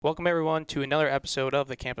Welcome, everyone, to another episode of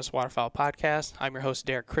the Campus Waterfowl Podcast. I'm your host,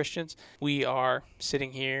 Derek Christians. We are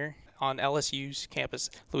sitting here on LSU's campus,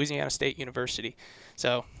 Louisiana State University.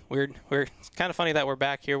 So we're it's kind of funny that we're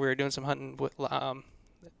back here. We were doing some hunting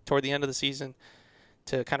toward the end of the season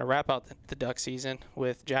to kind of wrap out the duck season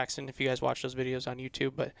with Jackson, if you guys watch those videos on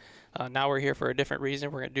YouTube. But now we're here for a different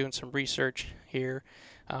reason. We're doing some research here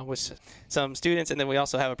with some students, and then we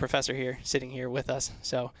also have a professor here sitting here with us.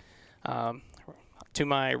 So to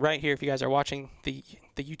my right here, if you guys are watching the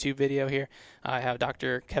YouTube video here, I have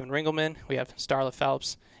Dr. Kevin Ringelman. We have Starla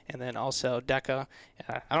Phelps, and then also Dekka.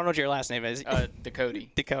 I don't know what your last name is. Ducote.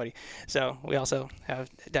 Ducote. So we also have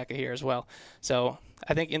Dekka here as well. So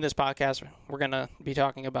I think in this podcast, we're going to be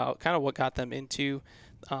talking about kind of what got them into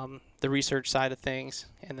the research side of things,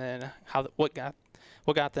 and then what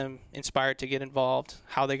got them inspired to get involved,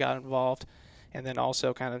 how they got involved, and then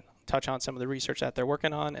also kind of touch on some of the research that they're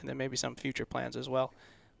working on, and then maybe some future plans as well.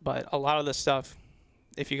 But a lot of this stuff,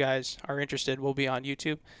 if you guys are interested, will be on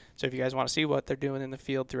YouTube. So if you guys want to see what they're doing in the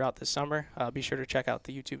field throughout this summer, be sure to check out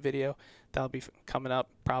the YouTube video. That'll be coming up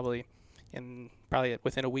probably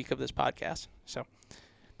within a week of this podcast. So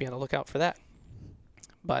be on the lookout for that.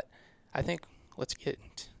 But I think let's get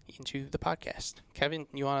into the podcast. Kevin,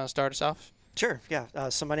 you want to start us off? Sure, yeah.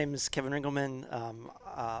 So my name is Kevin Ringelman.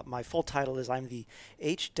 My full title is I'm the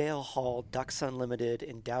H. Dale Hall Ducks Unlimited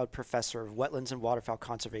Endowed Professor of Wetlands and Waterfowl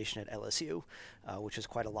Conservation at LSU, which is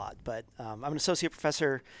quite a lot. But I'm an associate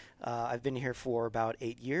professor. I've been here for about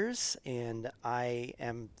 8 years, and I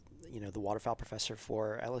am, the waterfowl professor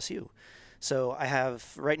for LSU. So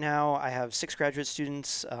right now I have 6 graduate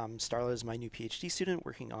students. Starla is my new Ph.D. student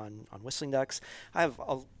working on whistling ducks. I have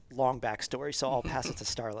a long backstory, so I'll pass it to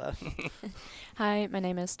Starla. Hi, my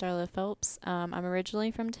name is Starla Phelps. I'm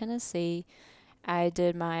originally from Tennessee. I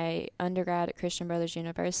did my undergrad at Christian Brothers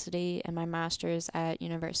University and my master's at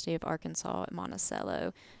University of Arkansas at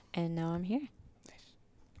Monticello, and now I'm here.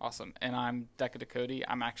 Awesome. And I'm Dekka Ducote.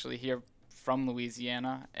 I'm actually here from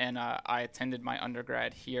Louisiana, and I attended my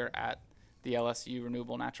undergrad here at the LSU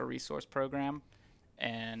Renewable Natural Resource Program,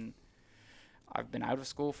 and I've been out of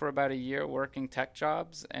school for about a year working tech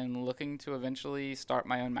jobs and looking to eventually start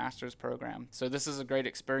my own master's program. So this is a great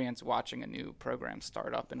experience watching a new program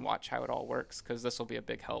start up and watch how it all works, because this will be a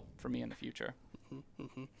big help for me in the future.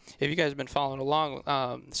 Mm-hmm. If you guys have been following along,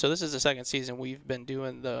 so this is the second season we've been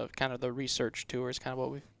doing the kind of the research tours, kind of what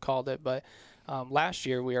we've called it. But last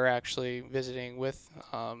year we were actually visiting with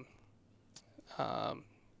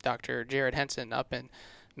Dr. Jared Henson up in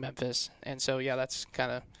Memphis, and so yeah, that's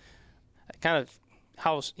kind of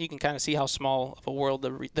how you can kind of see how small of a world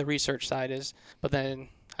the research side is. But then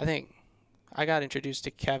I think I got introduced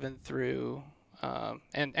to Kevin through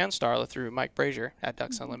and Starla through Mike Brazier at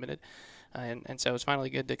Ducks Unlimited, and so it's finally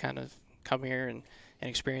good to kind of come here and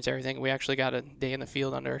experience everything. We actually got a day in the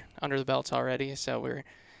field under the belts already, so we're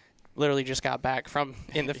literally just got back from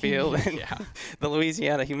in the field, and Yeah. The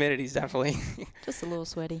Louisiana humidity is definitely Just a little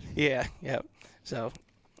sweaty. yeah. So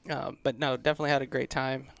but no, definitely had a great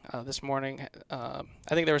time this morning. I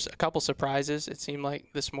think there was a couple surprises, it seemed like,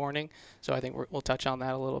 this morning, so I think we'll touch on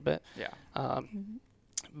that a little bit. Yeah.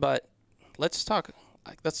 But let's talk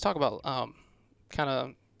about kind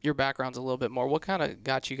of your backgrounds a little bit more. What kind of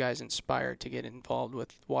got you guys inspired to get involved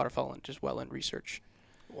with waterfowl and just wetland research?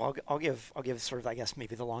 Well, I'll give sort of, I guess,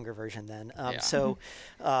 maybe the longer version then. Yeah. So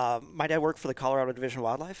my dad worked for the Colorado Division of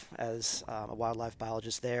Wildlife as a wildlife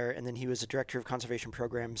biologist there, and then he was the director of conservation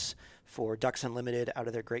programs for Ducks Unlimited out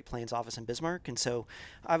of their Great Plains office in Bismarck. And so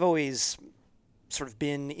I've always sort of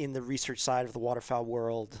been in the research side of the waterfowl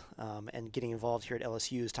world, and getting involved here at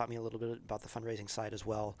LSU has taught me a little bit about the fundraising side as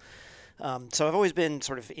well. So I've always been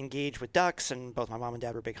sort of engaged with ducks, and both my mom and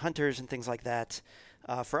dad were big hunters and things like that.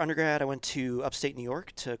 For undergrad, I went to upstate New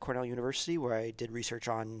York to Cornell University, where I did research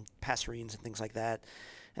on passerines and things like that.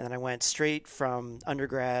 And then I went straight from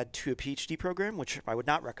undergrad to a Ph.D. program, which I would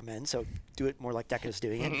not recommend, so do it more like Dekka's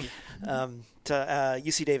doing it, to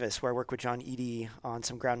UC Davis, where I worked with John Eady on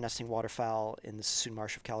some ground nesting waterfowl in the Sassoon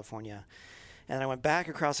Marsh of California. And then I went back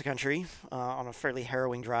across the country on a fairly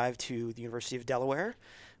harrowing drive to the University of Delaware,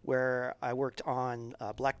 where I worked on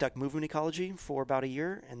black duck movement ecology for about a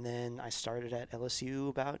year, and then I started at LSU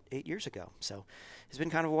about 8 years ago. So it's been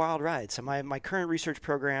kind of a wild ride. So my current research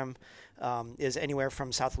program is anywhere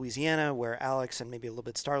from South Louisiana, where Alex and maybe a little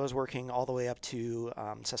bit Starla's working, all the way up to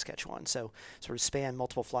Saskatchewan. So sort of span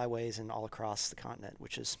multiple flyways and all across the continent,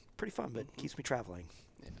 which is pretty fun, but keeps me traveling.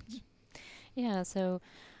 Yeah, so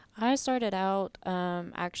I started out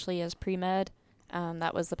actually as pre-med.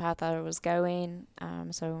 That was the path that I was going.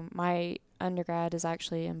 So my undergrad is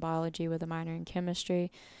actually in biology with a minor in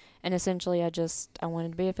chemistry. And essentially I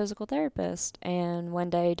wanted to be a physical therapist. And one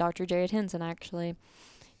day Dr. Jared Henson actually,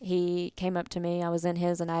 he came up to me. I was in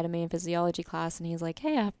his anatomy and physiology class, and he's like,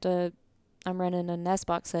 hey, I'm running a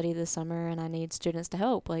SBOC study this summer and I need students to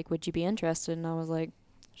help. Like, would you be interested? And I was like,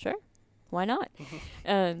 sure, why not?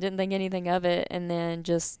 Didn't think anything of it, and then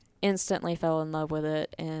just instantly fell in love with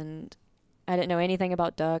it. And I didn't know anything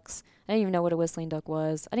about ducks. I didn't even know what a whistling duck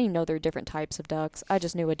was. I didn't even know there were different types of ducks. I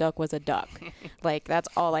just knew a duck was a duck. Like, that's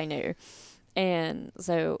all I knew. And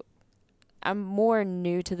so I'm more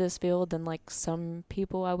new to this field than like some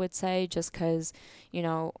people, I would say, just because, you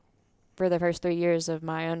know, for the first 3 years of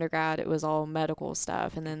my undergrad, it was all medical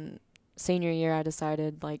stuff. And then senior year, I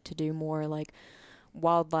decided like to do more like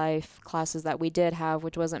wildlife classes that we did have,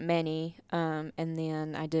 which wasn't many. And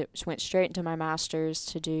then I went straight into my master's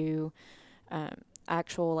to do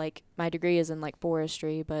actual, like, my degree is in like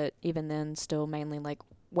forestry, but even then still mainly like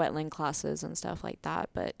wetland classes and stuff like that.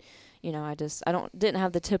 But you know, I didn't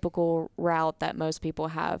have the typical route that most people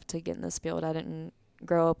have to get in this field. I didn't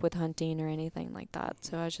grow up with hunting or anything like that,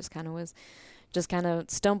 so I just kind of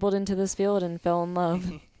stumbled into this field and fell in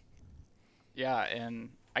love. Yeah, and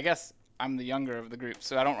I guess I'm the younger of the group,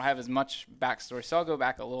 so I don't have as much backstory, so I'll go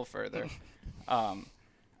back a little further.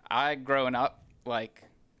 I growing up, like,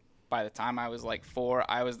 by the time I was like 4,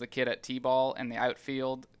 I was the kid at T-ball in the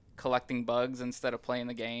outfield collecting bugs instead of playing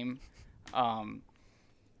the game.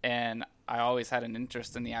 And I always had an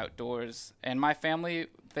interest in the outdoors. And my family,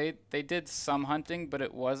 they did some hunting, but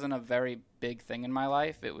it wasn't a very big thing in my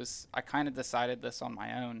life. I kind of decided this on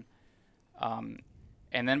my own.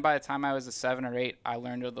 And then by the time I was a 7 or 8, I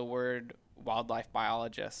learned of the word wildlife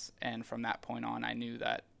biologist. And from that point on, I knew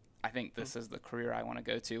that I think this is the career I want to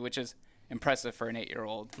go to, which is impressive for an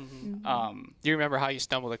 8-year-old. Do you remember how you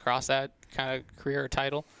stumbled across that kind of career or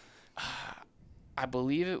title? I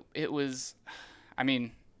believe it was, I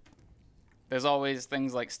mean, there's always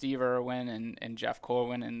things like Steve Irwin and Jeff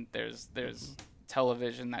Corwin, and there's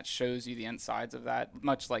television that shows you the insides of that,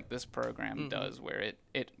 much like this program does, where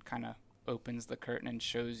it kind of opens the curtain and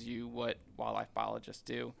shows you what wildlife biologists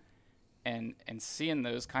do, and seeing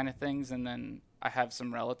those kind of things. And then I have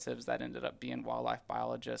some relatives that ended up being wildlife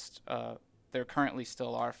biologists. There currently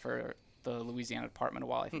still are for the Louisiana Department of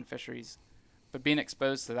Wildlife and Fisheries. But being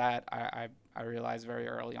exposed to that, I realized very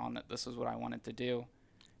early on that this was what I wanted to do.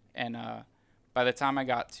 And by the time I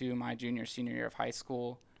got to my senior year of high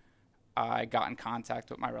school, I got in contact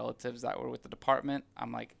with my relatives that were with the department.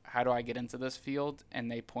 I'm like, how do I get into this field? And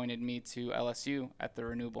they pointed me to LSU at the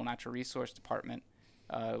Renewable Natural Resource Department,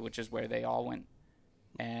 which is where they all went.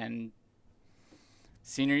 And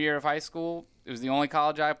senior year of high school, it was the only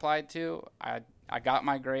college I applied to. I got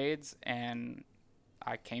my grades, and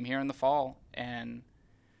I came here in the fall. And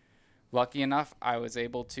lucky enough, I was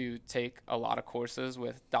able to take a lot of courses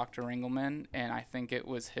with Dr. Ringelman, and I think it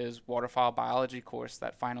was his waterfowl biology course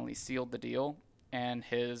that finally sealed the deal, and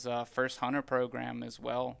his first hunter program as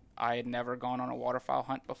well. I had never gone on a waterfowl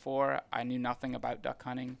hunt before. I knew nothing about duck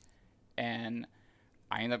hunting, and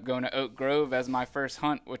I ended up going to Oak Grove as my first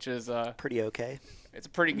hunt, which is pretty okay. It's a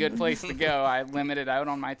pretty good place to go. I limited out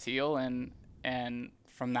on my teal, and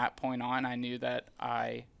from that point on, I knew that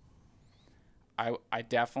I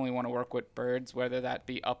definitely want to work with birds, whether that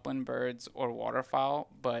be upland birds or waterfowl,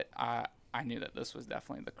 but I knew that this was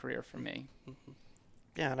definitely the career for me.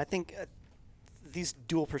 Yeah, and I think these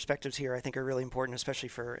dual perspectives here, I think, are really important, especially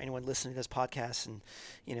for anyone listening to this podcast and,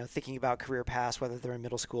 you know, thinking about career paths, whether they're in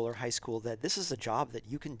middle school or high school, that this is a job that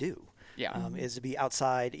you can do. Yeah. Is to be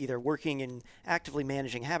outside, either working and actively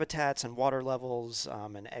managing habitats and water levels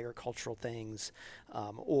and agricultural things,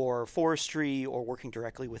 or forestry, or working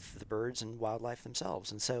directly with the birds and wildlife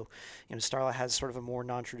themselves. And so, you know, Starla has sort of a more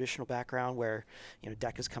non-traditional background where, you know,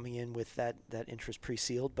 Dekka's coming in with that interest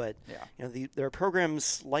pre-sealed. But, you know, there are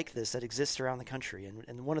programs like this that exist around the country.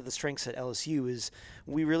 And one of the strengths at LSU is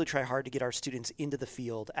we really try hard to get our students into the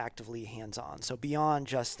field actively hands-on. So beyond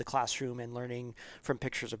just the classroom and learning from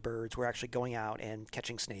pictures of birds, we're actually going out and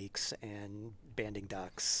catching snakes and banding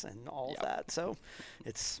ducks and all of that. So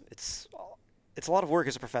it's a lot of work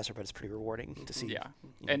as a professor, but it's pretty rewarding to see. Yeah.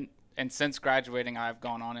 And since graduating, I've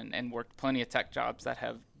gone on and worked plenty of tech jobs that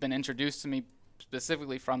have been introduced to me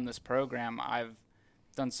specifically from this program. I've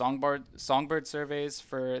done songbird surveys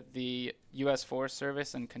for the U.S. Forest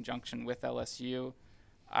Service in conjunction with LSU.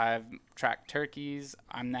 I've tracked turkeys.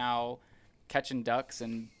 I'm now catching ducks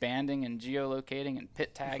and banding and geolocating and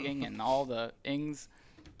pit tagging and all the ings.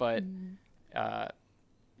 But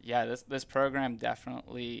this program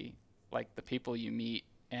definitely, like, the people you meet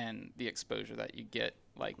and the exposure that you get,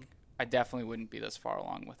 like, I definitely wouldn't be this far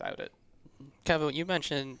along without it. Kevin, you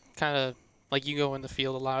mentioned kind of like you go in the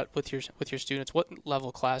field a lot with your students. What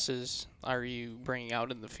level classes are you bringing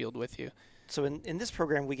out in the field with you? So in this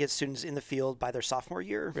program, we get students in the field by their sophomore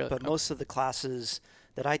year, Really? but most of the classes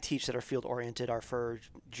that I teach that are field oriented are for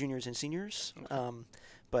juniors and seniors. Okay.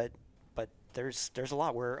 But there's a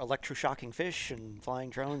lot. We're electroshocking fish and flying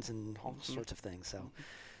drones and all sorts of things. So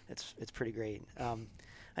it's pretty great.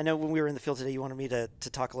 I know when we were in the field today, you wanted me to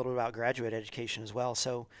talk a little bit about graduate education as well.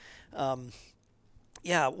 So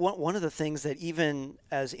one of the things that even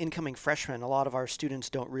as incoming freshmen, a lot of our students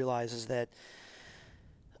don't realize is that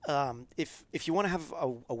if you want to have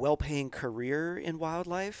a well-paying career in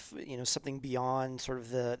wildlife, something beyond sort of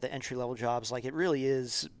the entry-level jobs, like it really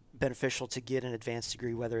is beneficial to get an advanced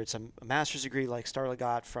degree, whether it's a master's degree like Starla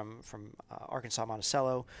got from Arkansas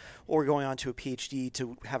Monticello, or going on to a Ph.D.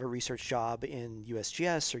 to have a research job in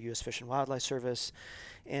USGS or U.S. Fish and Wildlife Service.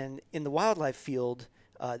 And in the wildlife field,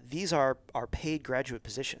 these are paid graduate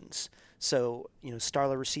positions. So,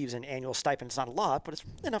 Starla receives an annual stipend. It's not a lot, but it's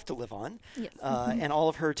enough to live on. Yes. And all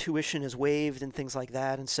of her tuition is waived and things like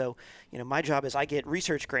that. And so, my job is I get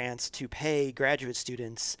research grants to pay graduate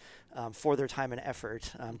students for their time and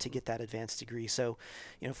effort to get that advanced degree. So,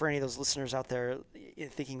 for any of those listeners out there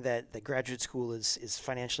thinking that the graduate school is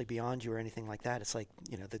financially beyond you or anything like that, it's like,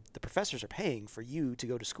 the professors are paying for you to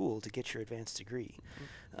go to school to get your advanced degree.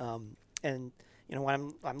 And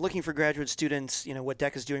when I'm looking for graduate students, what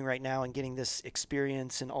Dekka is doing right now and getting this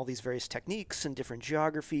experience in all these various techniques and different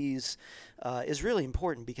geographies is really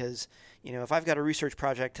important because, if I've got a research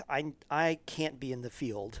project, I can't be in the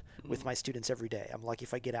field with my students every day. I'm lucky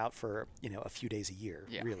if I get out for, a few days a year,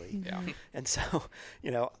 really. Yeah. And so,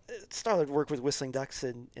 Starla worked with whistling ducks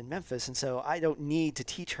in Memphis, and so I don't need to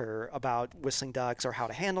teach her about whistling ducks or how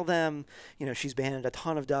to handle them. She's banded a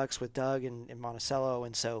ton of ducks with Doug in Monticello,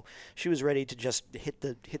 and so she was ready to just hit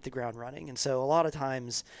the ground running. And so a lot of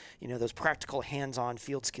times, those practical hands-on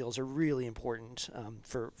field skills are really important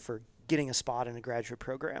for getting a spot in a graduate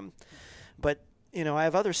program. But, I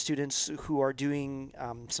have other students who are doing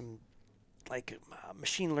some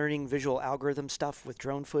machine learning visual algorithm stuff with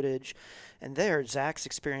drone footage. And there, Zach's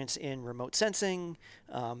experience in remote sensing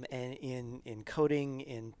and in coding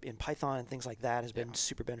in Python and things like that has been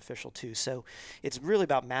super beneficial too. So it's really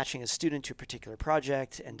about matching a student to a particular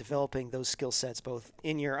project and developing those skill sets both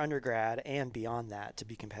in your undergrad and beyond that to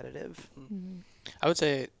be competitive. Mm-hmm. I would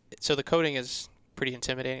say, so the coding is pretty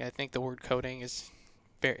intimidating. I think the word coding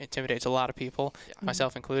intimidates a lot of people,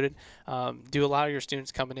 myself included. Do a lot of your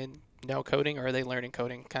students coming in know coding, or are they learning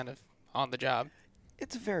coding kind of on the job?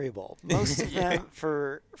 It's variable. Most of them,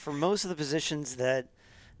 for most of the positions that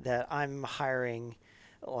I'm hiring,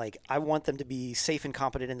 I want them to be safe and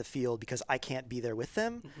competent in the field because I can't be there with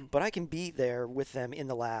them, but I can be there with them in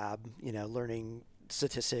the lab, learning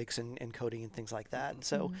statistics and coding and things like that.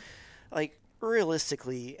 So,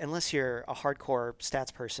 realistically, unless you're a hardcore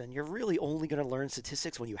stats person, you're really only going to learn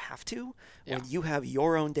statistics when you have to, when you have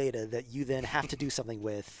your own data that you then have to do something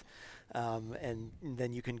with. And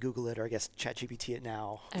then you can Google it, or I guess ChatGPT it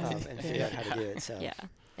now, and figure out how to do it. So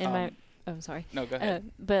sorry. No, go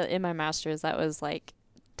ahead. But in my master's, that was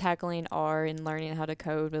tackling R and learning how to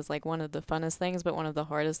code was one of the funnest things, but one of the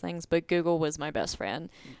hardest things. But Google was my best friend.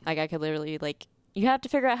 I could literally you have to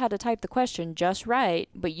figure out how to type the question just right,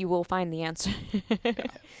 but you will find the answer.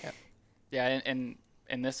 And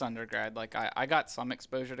in this undergrad, I got some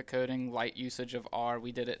exposure to coding, light usage of R.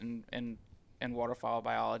 We did it in waterfowl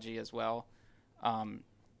biology as well.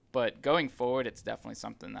 But going forward, it's definitely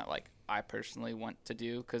something that I personally want to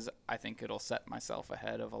do because I think it'll set myself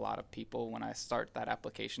ahead of a lot of people when I start that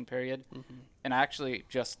application period. And actually,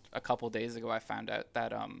 just a couple days ago, I found out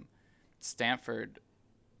that Stanford,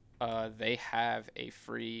 they have a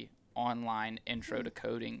free online intro to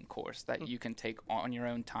coding course that you can take on your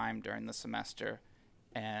own time during the semester.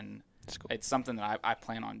 And cool. It's something that I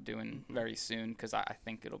plan on doing very soon because I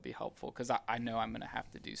think it'll be helpful because I know I'm going to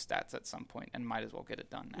have to do stats at some point and might as well get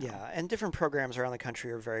it done now. Yeah, and different programs around the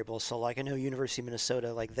country are variable. So I know University of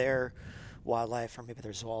Minnesota, their wildlife or maybe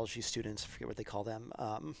their zoology students, I forget what they call them,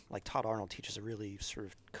 Todd Arnold teaches a really sort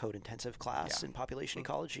of code-intensive class in population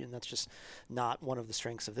ecology, and that's just not one of the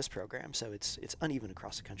strengths of this program. So it's uneven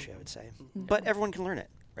across the country, I would say. But everyone can learn it,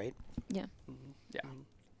 right? Yeah. Yeah.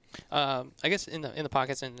 I guess in the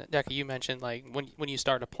pockets, and Dekka, you mentioned when you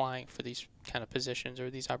start applying for these kind of positions or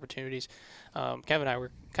these opportunities, Kevin and I were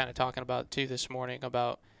kind of talking about too this morning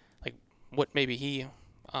about what maybe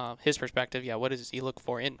his perspective, what does he look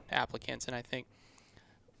for in applicants? And I think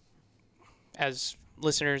as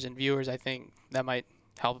listeners and viewers, I think that might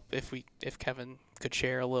help if Kevin could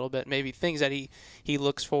share a little bit, maybe things that he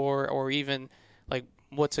looks for, or even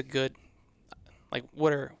what's a good like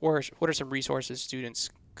what are some resources students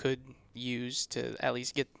could use to at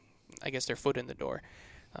least get, I guess, their foot in the door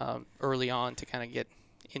early on to kind of get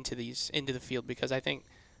into the field? Because I think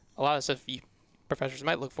a lot of stuff professors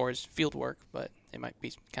might look for is field work, but it might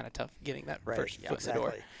be kind of tough getting that first foot in the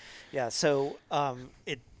door. Yeah, so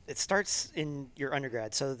it starts in your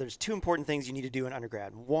undergrad. So there's two important things you need to do in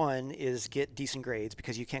undergrad. One is get decent grades,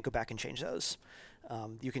 because you can't go back and change those.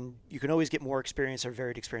 You can always get more experience or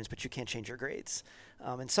varied experience, but you can't change your grades.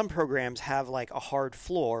 And some programs have like a hard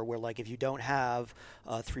floor where, like, if you don't have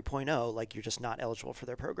a 3.0, like, you're just not eligible for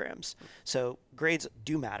their programs. So grades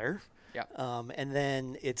do matter. Yeah. And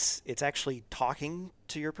then it's actually talking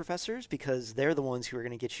to your professors, because they're the ones who are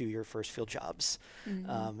going to get you your first field jobs.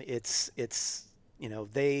 It's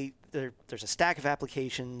there's a stack of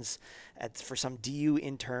applications for some DU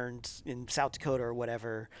interns in South Dakota or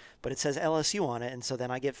whatever, but it says LSU on it, and so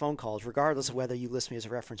then I get phone calls regardless of whether you list me as a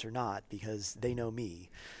reference or not, because they know me.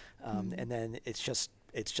 And then it's just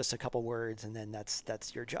a couple words, and then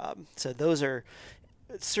that's your job. So those are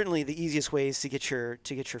certainly the easiest ways to get your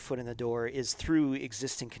foot in the door is through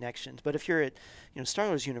existing connections. But if you're at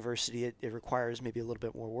Starla University, it requires maybe a little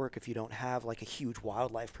bit more work if you don't have like a huge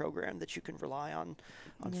wildlife program that you can rely on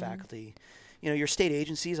faculty. Your state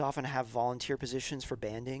agencies often have volunteer positions for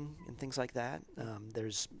banding and things like that.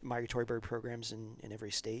 There's migratory bird programs in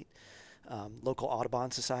every state. Local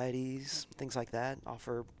Audubon societies, things like that,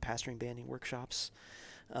 offer pasturing banding workshops.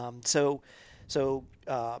 So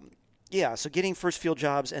getting first field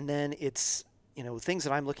jobs, and then it's, things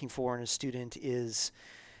that I'm looking for in a student is,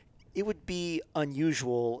 it would be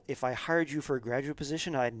unusual if I hired you for a graduate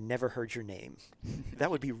position and I'd never heard your name. That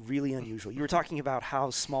would be really unusual. You were talking about how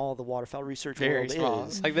small the waterfowl research Very world small.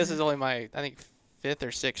 is. Like, this is only my, I think, 5th or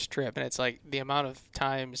 6th trip, and it's like the amount of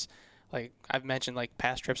times, like, I've mentioned like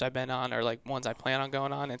past trips I've been on, or like ones I plan on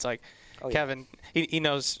going on. It's like, Kevin, he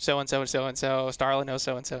knows so-and-so and so-and-so. Starla knows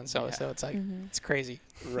so-and-so and so-and-so. It's like, it's crazy.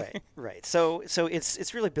 Right. So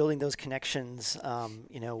it's really building those connections,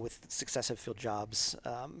 with successive field jobs.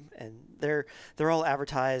 And they're all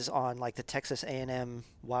advertised on like the Texas A&M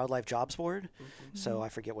Wildlife Jobs Board. So I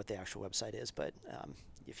forget what the actual website is, but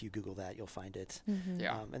if you Google that, you'll find it.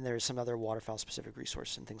 And there's some other waterfowl-specific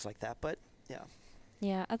resources and things like that. But yeah.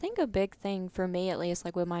 Yeah, I think a big thing for me, at least,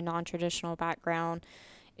 like with my non-traditional background,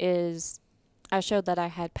 is I showed that I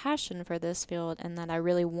had passion for this field and that I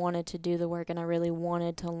really wanted to do the work and I really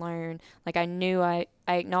wanted to learn. Like, I knew I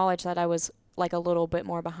acknowledged that I was like a little bit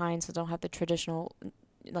more behind, since I don't have the traditional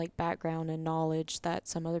like background and knowledge that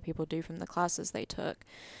some other people do from the classes they took.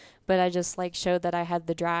 But I just like showed that I had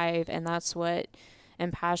the drive, and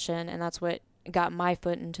passion, and that's what got my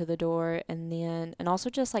foot into the door. And also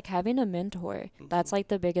just like having a mentor. That's like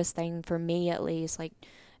the biggest thing for me, at least. Like,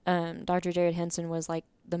 Dr. Jared Henson was like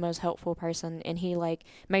the most helpful person, and he like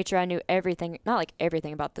made sure I knew everything, not like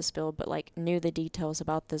everything about this field, but like knew the details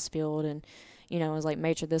about this field, and was like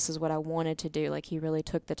made sure this is what I wanted to do. Like, he really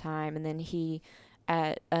took the time. And then he,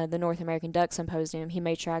 at the North American Duck Symposium, he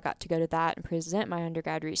made sure I got to go to that and present my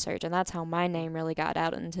undergrad research, and that's how my name really got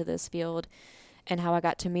out into this field, and how I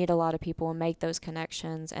got to meet a lot of people and make those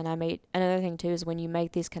connections. And I made another thing too is, when you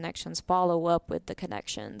make these connections, follow up with the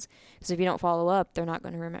connections, because if you don't follow up, they're not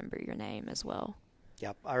going to remember your name as well.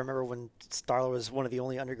 Yep. I remember when Starla was one of the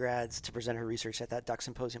only undergrads to present her research at that duck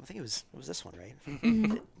symposium. I think it was this one, right?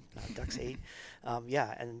 Ducks 8.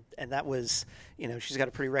 And that was, she's got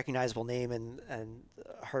a pretty recognizable name, and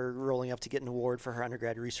her rolling up to get an award for her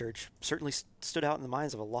undergrad research certainly stood out in the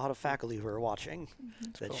minds of a lot of faculty who are watching.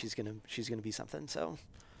 That cool. she's gonna be something. So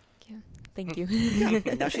yeah, thank you.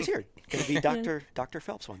 And now she's here, gonna be Dr.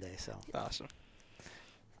 Phelps one day. So awesome.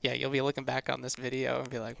 Yeah, you'll be looking back on this video and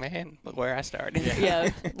be like, man, look where I started. Yeah,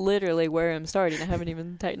 literally where I'm starting. I haven't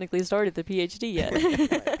even technically started the Ph.D. yet. Right.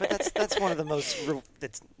 But that's one of the most,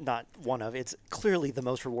 it's not one of, it's clearly the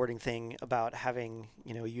most rewarding thing about having,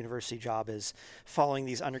 a university job, is following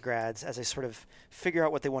these undergrads as they sort of figure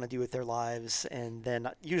out what they want to do with their lives. And then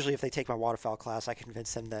usually if they take my waterfowl class, I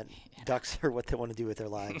convince them that ducks are what they want to do with their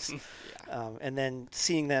lives. And then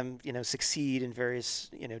seeing them, succeed in various,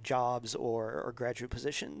 jobs or graduate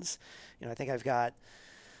positions. I think I've got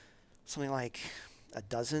something like a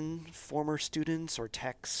dozen former students or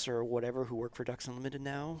techs or whatever who work for Ducks Unlimited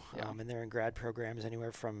now. And they're in grad programs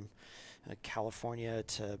anywhere from California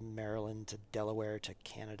to Maryland to Delaware to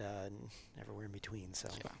Canada and everywhere in between. So,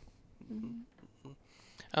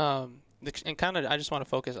 and kind of, I just want to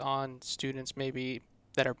focus on students maybe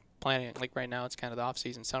that are planning, like right now it's kind of the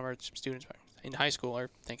off-season summer. Students in high school are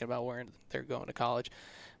thinking about where they're going to college.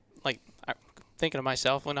 Like, thinking of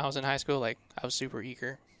myself when I was in high school, like, I was super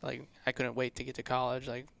eager. Like, I couldn't wait to get to college.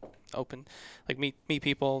 Like, open, like meet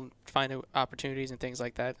people, find opportunities and things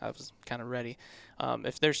like that. I was kind of ready.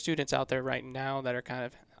 If there's students out there right now that are kind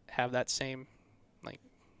of have that same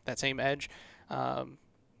edge,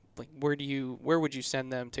 like where would you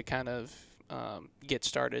send them to kind of get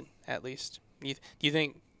started at least? Do you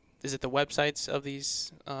think, is it the websites of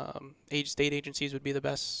these state agencies would be the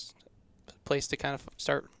best place to kind of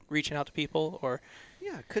start reaching out to people, or?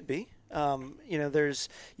 Yeah, it could be.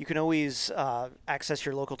 You can always access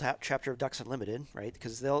your local chapter of Ducks Unlimited, right?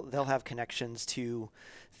 Because they'll have connections to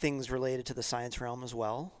things related to the science realm as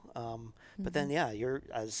well. But then, yeah, you're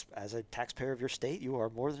as a taxpayer of your state, you are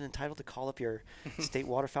more than entitled to call up your state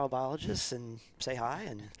waterfowl biologists and say hi,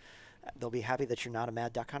 and they'll be happy that you're not a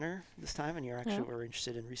mad duck hunter this time, and you're actually were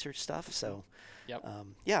interested in research stuff. So,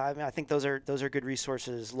 I think those are good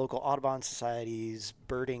resources. Local Audubon societies,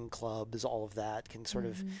 birding clubs, all of that can sort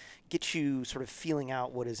of get you sort of feeling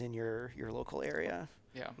out what is in your local area.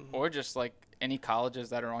 Yeah, or just like any colleges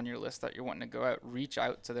that are on your list that you're wanting to go out, reach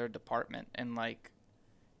out to their department, and like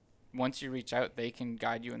once you reach out, they can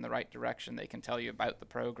guide you in the right direction. They can tell you about the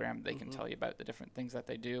program. They can tell you about the different things that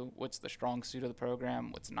they do, what's the strong suit of the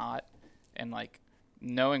program, what's not, and like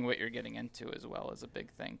knowing what you're getting into as well is a big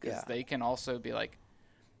thing, because they can also be like,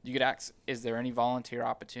 you could ask, is there any volunteer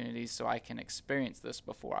opportunities so I can experience this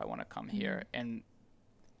before I want to come here? And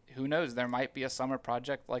who knows, there might be a summer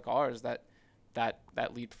project like ours that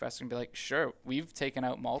lead professor can be like, sure, we've taken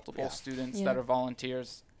out multiple students that are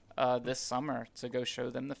volunteers this summer to go show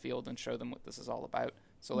them the field and show them what this is all about.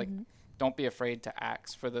 So like, don't be afraid to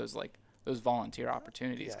ask for those volunteer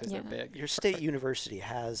opportunities, because they're big. Your state university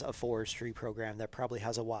has a forestry program that probably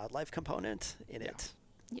has a wildlife component in it.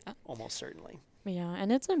 Yeah. Almost certainly. Yeah,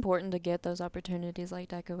 and it's important to get those opportunities like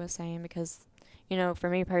Dekka was saying, because, for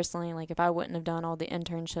me personally, like if I wouldn't have done all the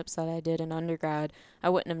internships that I did in undergrad, I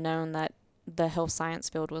wouldn't have known that the health science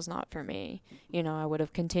field was not for me. I would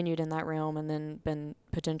have continued in that realm and then been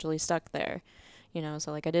potentially stuck there.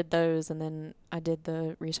 So like I did those, and then I did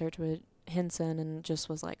the research with Henson and just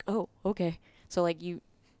was like, oh, okay. So like you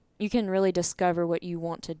can really discover what you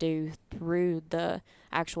want to do through the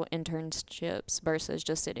actual internships versus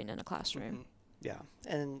just sitting in a classroom. Yeah,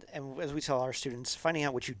 and as we tell our students, finding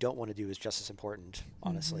out what you don't want to do is just as important,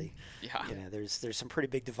 honestly. Yeah. There's some pretty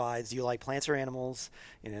big divides. Do you like plants or animals?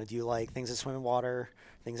 Do you like things that swim in water,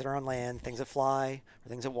 things that are on land, things that fly, or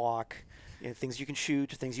things that walk? Things you can shoot,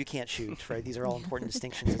 things you can't shoot, right? These are all important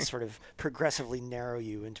distinctions that sort of progressively narrow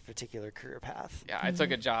you into a particular career path. Yeah, I took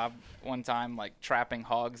a job one time, like trapping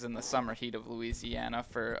hogs in the summer heat of Louisiana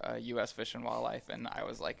for U.S. Fish and Wildlife, and I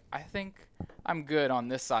was like, I think I'm good on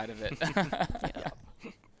this side of it.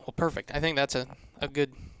 Well, perfect. I think that's a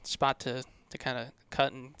good spot to kind of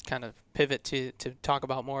cut and kind of pivot to talk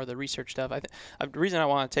about more of the research stuff. The reason I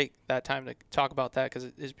want to take that time to talk about that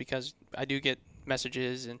is because I do get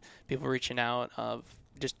messages and people reaching out of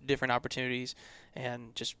just different opportunities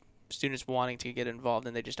and just students wanting to get involved,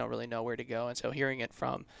 and they just don't really know where to go. And so hearing it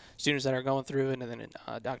from students that are going through it, and then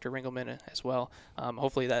Dr. Ringelman as well,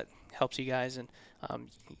 hopefully that helps you guys, and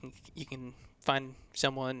you can find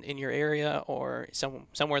someone in your area or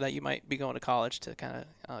somewhere that you might be going to college to kind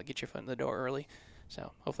of get your foot in the door early.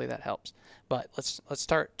 So hopefully that helps. But let's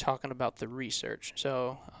start talking about the research.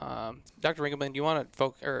 So Dr. Ringelman, do you want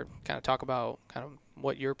to kind of talk about kind of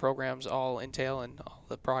what your programs all entail and all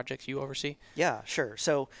the projects you oversee? Yeah, sure.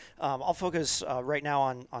 So I'll focus right now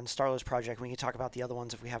on Starla's project. We can talk about the other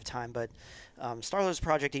ones if we have time. But Starla's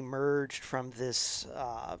project emerged from this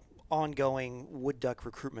ongoing wood duck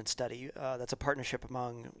recruitment study. That's a partnership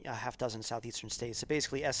among a half dozen southeastern states to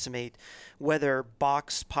basically estimate whether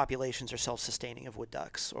box populations are self-sustaining of wood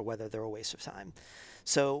ducks or whether they're a waste of time.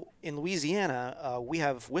 So in Louisiana, we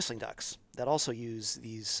have whistling ducks that also use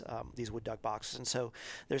these wood duck boxes, and so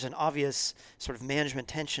there's an obvious sort of management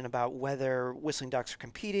tension about whether whistling ducks are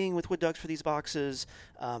competing with wood ducks for these boxes.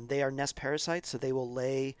 They are nest parasites, so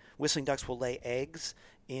whistling ducks will lay eggs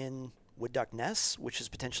in wood duck nests, which is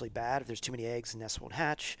potentially bad. If there's too many eggs, the nests won't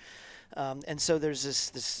hatch. And so there's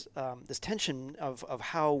this tension of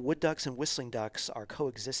how wood ducks and whistling ducks are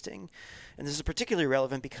coexisting. And this is particularly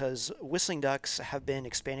relevant because whistling ducks have been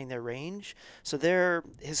expanding their range. So they're,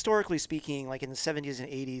 historically speaking, like in the 70s and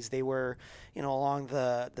 80s, they were, along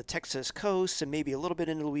the Texas coast and maybe a little bit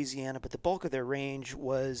into Louisiana, but the bulk of their range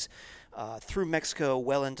was through Mexico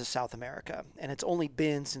well into South America. And it's only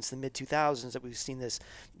been since the mid-2000s that we've seen this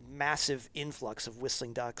massive influx of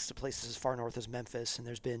whistling ducks to places as far north as Memphis, and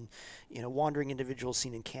there's been wandering individuals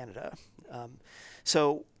seen in Canada.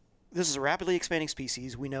 So this is a rapidly expanding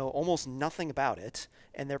species. We know almost nothing about it,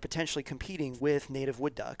 and they're potentially competing with native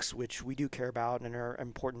wood ducks, which we do care about and are an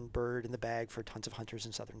important bird in the bag for tons of hunters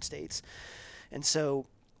in southern states. And so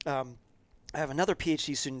I have another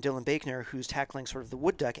PhD student, Dylan Bakener, who's tackling sort of the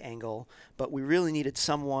wood duck angle, but we really needed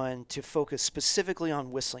someone to focus specifically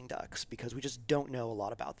on whistling ducks because we just don't know a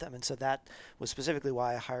lot about them. And so that was specifically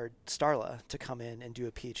why I hired Starla to come in and do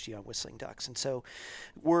a PhD on whistling ducks. And so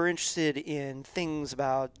we're interested in things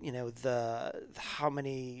about, how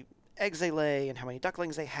many eggs they lay and how many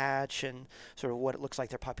ducklings they hatch and sort of what it looks like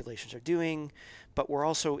their populations are doing. But we're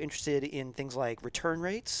also interested in things like return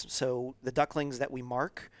rates. So the ducklings that we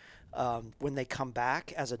mark, when they come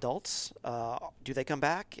back as adults, do they come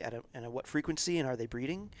back at what frequency, and are they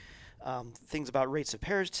breeding? Things about rates of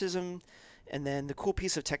parasitism. And then the cool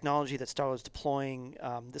piece of technology that Starla is deploying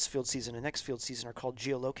this field season and next field season are called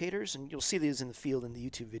geolocators. And you'll see these in the field in the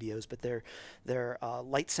YouTube videos, but they're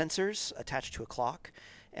light sensors attached to a clock.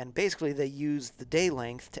 And basically they use the day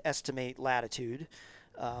length to estimate latitude.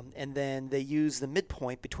 And then they use the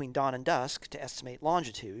midpoint between dawn and dusk to estimate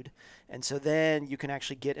longitude. And so then you can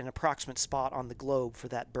actually get an approximate spot on the globe for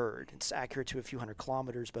that bird. It's accurate to a few hundred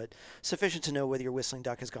kilometers, but sufficient to know whether your whistling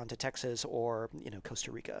duck has gone to Texas or,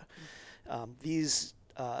 Costa Rica. These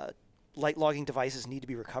light logging devices need to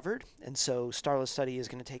be recovered. And so Starla's study is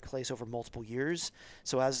going to take place over multiple years.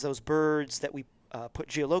 So as those birds that we put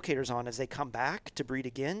geolocators on, as they come back to breed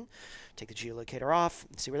again, take the geolocator off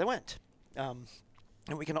and see where they went.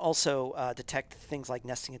 And we can also detect things like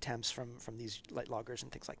nesting attempts from these light loggers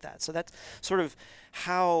and things like that. So that's sort of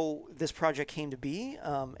how this project came to be.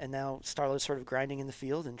 And now Starla is sort of grinding in the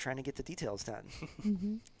field and trying to get the details done.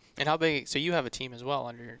 Mm-hmm. And how big? So you have a team as well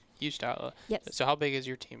under you, Starla. Yes. So how big is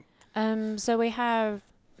your team? So we have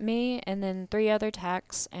me and then 3 other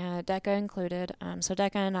techs, Dekka included. So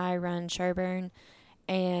Dekka and I run Sherburne,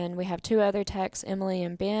 and we have 2 other techs, Emily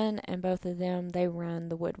and Ben, and both of them, they run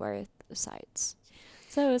the Woodworth sites.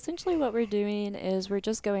 So essentially what we're doing is we're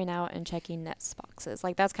just going out and checking nest boxes.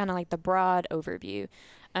 Like that's kind of like the broad overview.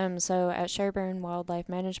 So at Sherburne Wildlife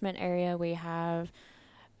Management Area, we have,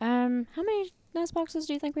 how many nest boxes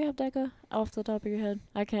do you think we have, Dekka, off the top of your head?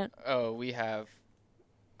 I can't. Oh, we have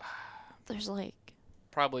There's like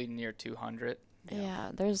probably near 200.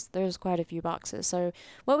 Yeah, there's quite a few boxes. So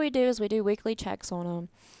what we do is we do weekly checks on them.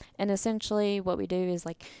 And essentially what we do is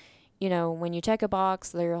like, when you check a box,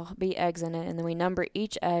 there'll be eggs in it, and then we number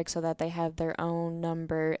each egg so that they have their own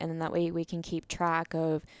number, and then that way we can keep track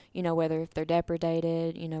of, whether if they're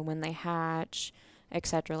depredated, when they hatch,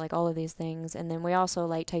 etc., like all of these things. And then we also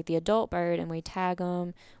like take the adult bird and we tag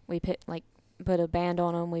them. We put a band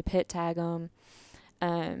on them. We pit tag them,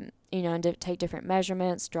 and take different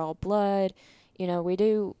measurements, draw blood.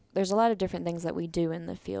 There's a lot of different things that we do in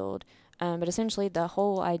the field. But essentially the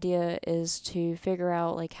whole idea is to figure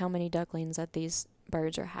out like how many ducklings that these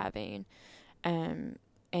birds are having. And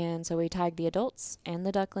so we tag the adults and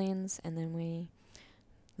the ducklings, and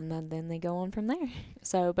then they go on from there.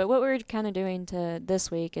 So, but what we're kind of doing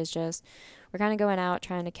this week is just, we're kind of going out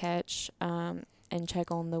trying to catch, and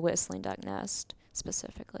check on the whistling duck nest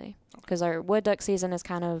specifically. Because our wood duck season is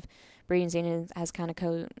kind of, breeding season has kind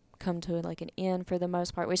of come to like an end for the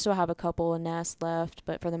most part. We still have a couple of nests left,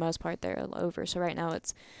 but for the most part they're over. So right now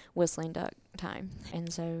it's whistling duck time.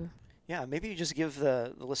 And so yeah, maybe you just give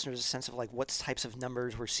the listeners a sense of like what types of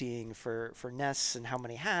numbers we're seeing for nests and how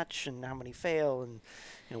many hatch and how many fail and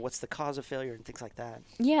what's the cause of failure and things like that.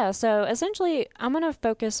 Yeah, so essentially I'm going to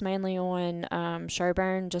focus mainly on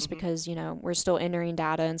Sherburne just because, we're still entering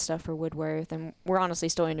data and stuff for Woodworth, and we're honestly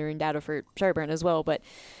still entering data for Sherburne as well. But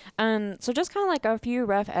so just kind of like a few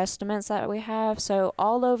rough estimates that we have. So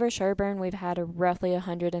all over Sherburne, we've had roughly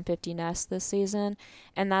 150 nests this season,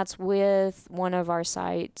 and that's with one of our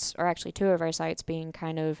sites, or actually 2 of our sites, being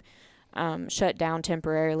kind of shut down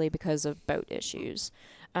temporarily because of boat issues.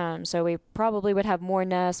 So we probably would have more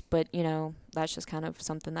nests, but, that's just kind of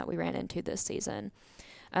something that we ran into this season.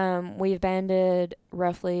 We've banded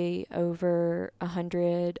roughly over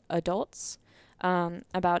 100 adults,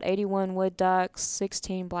 about 81 wood ducks,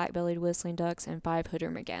 16 black bellied whistling ducks, and 5 hooded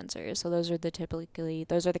mergansers. So those are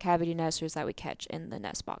the cavity nesters that we catch in the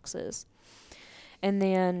nest boxes. And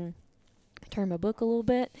then turn my book a little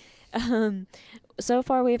bit. So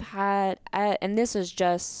far we've had, and this is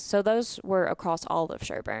just, so those were across all of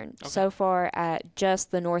Sherburne. Okay. So far at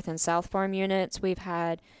just the north and south farm units, we've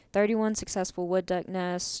had 31 successful wood duck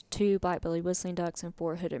nests, 2 black-bellied whistling ducks, and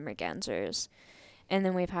 4 hooded mergansers. And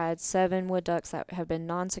then we've had 7 wood ducks that have been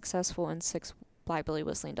non-successful and 6 black-bellied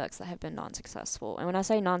whistling ducks that have been non-successful. And when I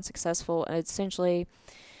say non-successful, essentially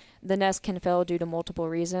the nest can fail due to multiple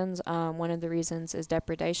reasons. One of the reasons is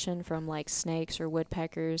depredation from like snakes or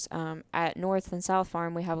woodpeckers. At North and South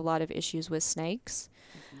Farm, we have a lot of issues with snakes.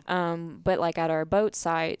 But like at our boat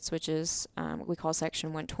sites, which is what we call Section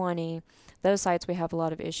 120, those sites we have a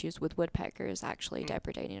lot of issues with woodpeckers actually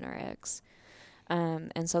depredating our eggs.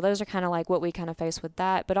 And so those are kind of like what we kind of face with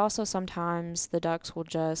that. But also sometimes the ducks will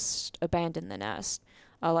just abandon the nest.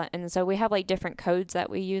 And so we have like different codes that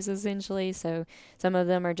we use essentially. So some of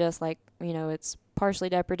them are just like, it's partially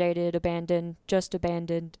depredated, abandoned, just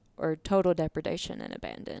abandoned, or total depredation and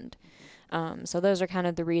abandoned. So those are kind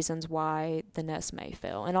of the reasons why the nest may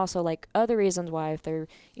fail. And also like other reasons why, if they're,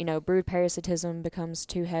 brood parasitism becomes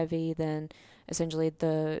too heavy, then essentially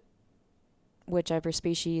whichever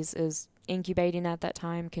species is incubating at that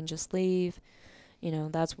time can just leave.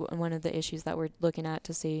 That's one of the issues that we're looking at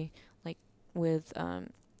to see, like with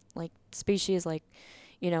like species like,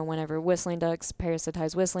 whenever whistling ducks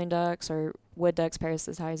parasitize whistling ducks or wood ducks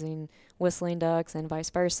parasitizing whistling ducks and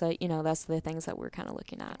vice versa, that's the things that we're kind of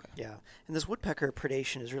looking at. Yeah, and this woodpecker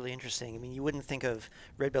predation is really interesting. I mean, you wouldn't think of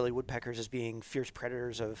red-bellied woodpeckers as being fierce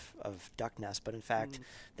predators of duck nests, but in fact,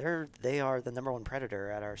 they are the number one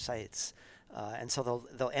predator at our sites. And so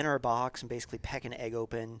they'll enter a box and basically peck an egg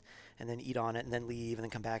open and then eat on it and then leave and then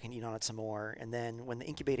come back and eat on it some more. And then when the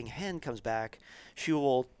incubating hen comes back, she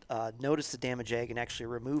will notice the damaged egg and actually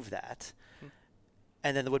remove that.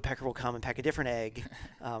 And then the woodpecker will come and peck a different egg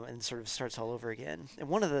and sort of starts all over again. And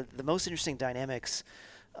one of the most interesting dynamics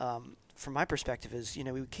from my perspective is,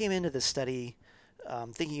 we came into this study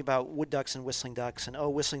thinking about wood ducks and whistling ducks, and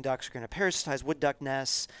whistling ducks are going to parasitize wood duck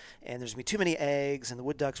nests, and there's going to be too many eggs, and the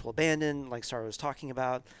wood ducks will abandon, like Starla was talking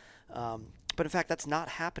about. But in fact, that's not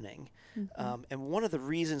happening. And one of the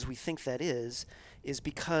reasons we think that is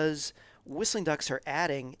because whistling ducks are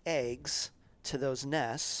adding eggs to those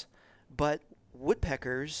nests, but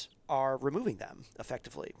woodpeckers are removing them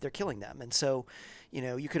effectively. They're killing them. And so,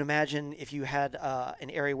 you can imagine if you had an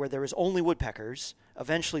area where there was only woodpeckers,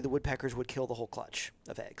 eventually the woodpeckers would kill the whole clutch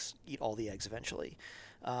of eggs, eat all the eggs eventually.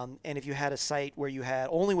 And if you had a site where you had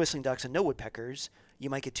only whistling ducks and no woodpeckers, you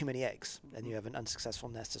might get too many eggs, and you have an unsuccessful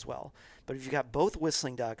nest as well. But if you've got both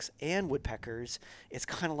whistling ducks and woodpeckers, it's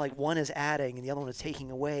kind of like one is adding and the other one is taking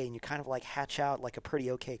away, and you kind of like hatch out like a pretty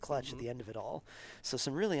okay clutch at the end of it all. So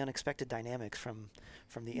some really unexpected dynamics from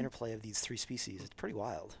the interplay of these three species. It's pretty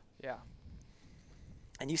wild. Yeah.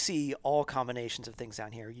 And you see all combinations of things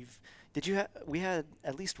down here. We had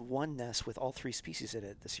at least one nest with all three species in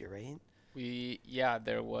it this year, right?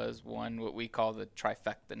 There was one what we call the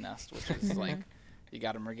trifecta nest, which is like you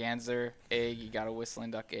got a merganser egg, you got a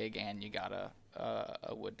whistling duck egg, and you got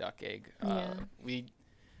a wood duck egg. We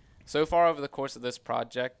so far over the course of this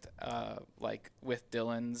project, like with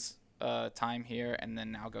Dylan's time here, and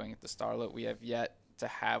then now going into Starla, we have yet to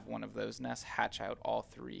have one of those nests hatch out all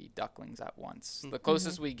three ducklings at once. The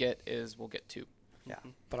closest we get is we'll get two. Yeah,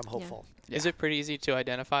 but I'm hopeful. Yeah. Is it pretty easy to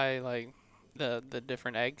identify like the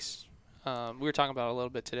different eggs? We were talking about it a little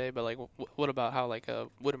bit today, but like what about how like a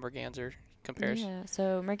wood merganser compares? Yeah,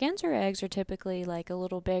 so merganser eggs are typically like a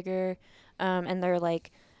little bigger, and they're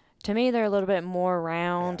like, to me, they're a little bit more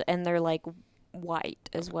round, and they're like white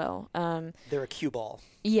as well. They're a cue ball.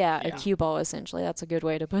 Yeah, a cue ball essentially. That's a good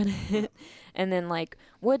way to put it. And then like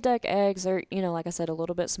wood duck eggs are, like I said, a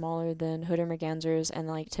little bit smaller than hood or mergansers, and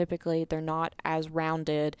like typically they're not as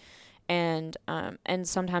rounded, and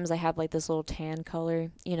sometimes they have like this little tan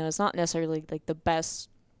color. It's not necessarily like the best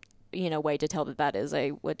way to tell that is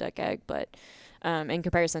a wood duck egg, but in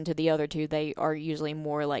comparison to the other two, they are usually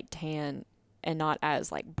more like tan and not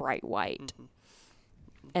as like bright white.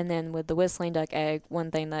 And then with the whistling duck egg, one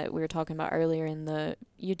thing that we were talking about earlier in the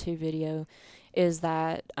YouTube video is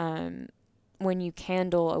that when you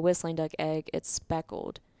candle a whistling duck egg, it's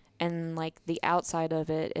speckled. And like the outside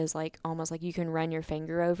of it is like almost like you can run your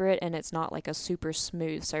finger over it, and it's not like a super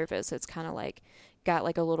smooth surface. It's kind of like got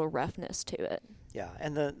like a little roughness to it. Yeah,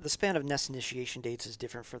 and the span of nest initiation dates is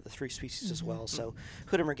different for the three species as well. So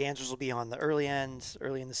hood and mergansers will be on the early end,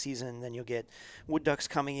 early in the season. Then you'll get wood ducks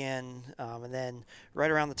coming in, and then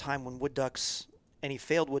right around the time when any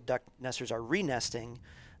failed wood duck nesters are re-nesting,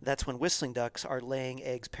 that's when whistling ducks are laying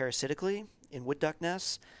eggs parasitically in wood duck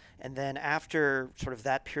nests. And then after sort of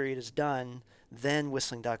that period is done, then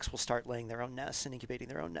whistling ducks will start laying their own nests and incubating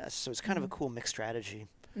their own nests. So it's kind of a cool mixed strategy.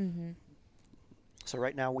 So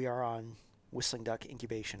right now we are on whistling duck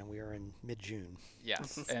incubation, and we are in mid-June.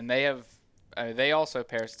 Yes, and they also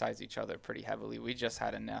parasitize each other pretty heavily. We just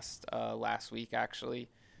had a nest last week, actually.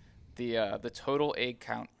 The total egg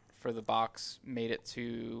count for the box made it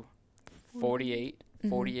to 48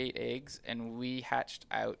 eggs, and we hatched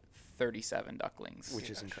out 37 ducklings. which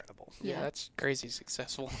is incredible. Yeah, Yeah. that's crazy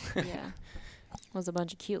successful. Yeah. Was a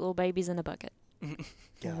bunch of cute little babies in a bucket. Yeah,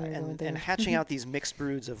 we were going and through. hatching out these mixed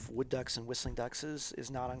broods of wood ducks and whistling ducks is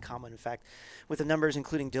not uncommon. In fact, with the numbers,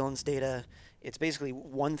 including Dylan's data, it's basically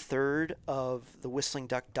 1/3 of the whistling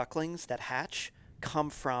duck ducklings that hatch come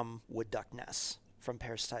from wood duck nests, from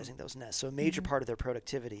parasitizing those nests. So a major part of their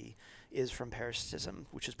productivity is from parasitism,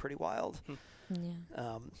 which is pretty wild.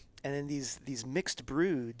 Yeah. And then these mixed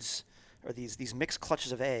broods, or these mixed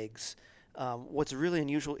clutches of eggs, what's really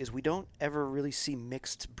unusual is we don't ever really see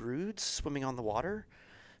mixed broods swimming on the water.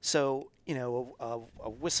 So, a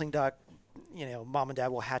whistling duck, mom and dad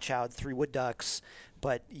will hatch out 3 wood ducks,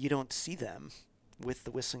 but you don't see them with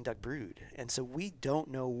the whistling duck brood. And so we don't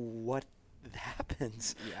know what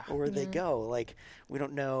happens or where they go. Like, we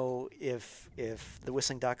don't know if the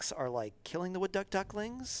whistling ducks are like killing the wood duck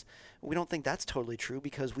ducklings. We don't think that's totally true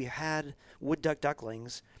because we had wood duck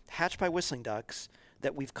ducklings hatched by whistling ducks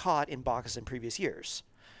that we've caught in boxes in previous years,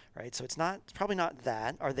 right? So it's probably not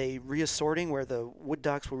that. Are they reassorting where the wood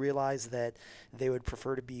ducks will realize that they would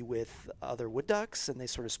prefer to be with other wood ducks and they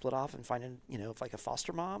sort of split off and find like a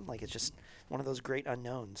foster mom? Like, it's just one of those great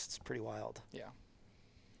unknowns. It's pretty wild. Yeah.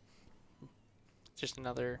 Just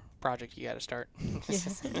another project you got to start.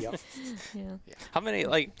 Yep. Yeah. How many,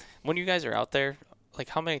 like, when you guys are out there, like,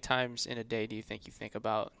 how many times in a day do you think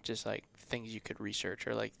about just like things you could research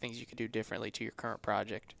or like things you could do differently to your current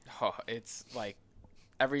project? Oh, it's like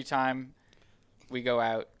every time we go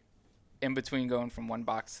out, in between going from one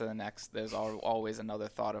box to the next, there's always another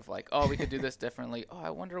thought of like, oh, we could do this differently. Oh,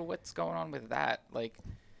 I wonder what's going on with that. Like,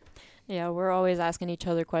 Yeah, we're always asking each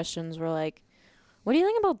other questions. We're like, what do you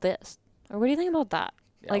think about this? Or what do you think about that?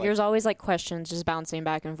 yeah, Like, there's always like questions just bouncing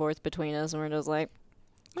back and forth between us, and we're just like,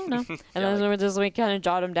 I don't know. And Yeah, then we kind of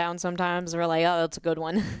jot them down sometimes. We're like, oh, that's a good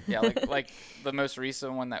one. yeah, like the most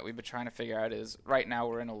recent one that we've been trying to figure out is right now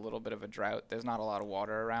we're in a little bit of a drought. There's not a lot of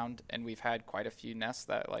water around, and we've had quite a few nests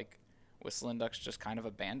that like whistling ducks just kind of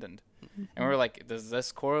abandoned. And we're like, does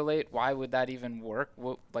this correlate? Why would that even work?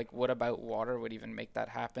 What about water would even make that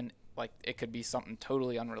happen? Like, it could be something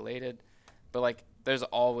totally unrelated, but like there's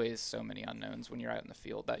always so many unknowns when you're out in the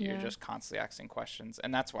field that you're just constantly asking questions,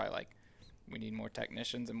 and that's why like we need more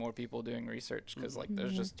technicians and more people doing research because like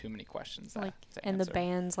there's just too many questions Like, to and answer. the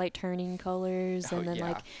bands like turning colors, Oh, and then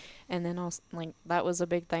yeah. and then also like that was a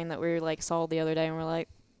big thing that we like saw the other day, and we're like,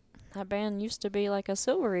 that band used to be like a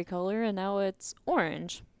silvery color, and now it's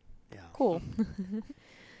orange. Yeah. Cool.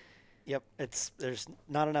 Yep. There's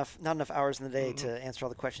not enough hours in the day to answer all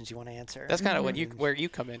the questions you want to answer. That's kind of where you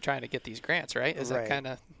come in trying to get these grants, right? Is Right. that kind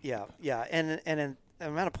of Yeah. And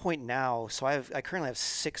I'm at a point now, so I currently have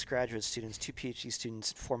 6 graduate students, 2 PhD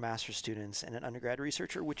students, 4 master's students, and an undergrad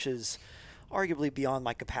researcher, which is arguably beyond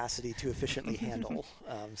my capacity to efficiently handle.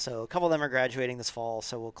 So a couple of them are graduating this fall,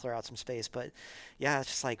 so we'll clear out some space. But yeah, it's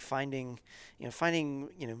just like finding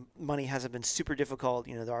money hasn't been super difficult.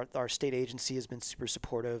 Our state agency has been super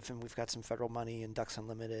supportive, and we've got some federal money, and Ducks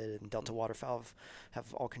Unlimited and Delta Waterfowl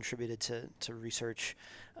have all contributed to research.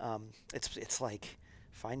 It's like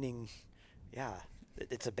finding,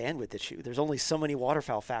 it's a bandwidth issue. There's only so many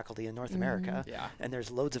waterfowl faculty in North America, and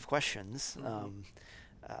there's loads of questions.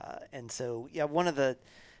 And so, one of the,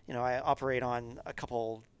 I operate on a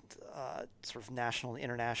couple sort of national and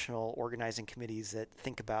international organizing committees that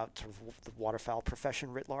think about sort of the waterfowl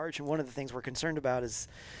profession writ large. And one of the things we're concerned about is,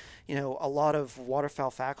 a lot of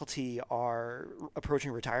waterfowl faculty are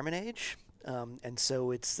approaching retirement age. And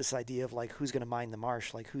so it's this idea of like, who's going to mind the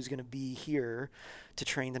marsh? Like, who's going to be here to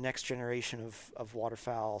train the next generation of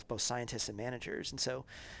waterfowl, both scientists and managers? And so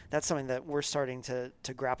that's something that we're starting to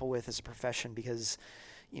grapple with as a profession because,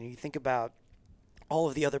 you think about all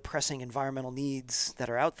of the other pressing environmental needs that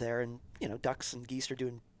are out there, and, ducks and geese are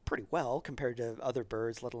doing pretty well compared to other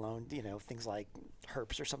birds, let alone, things like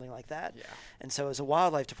herps or something like that. Yeah. And so as a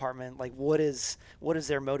wildlife department, like, what is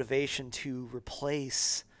their motivation to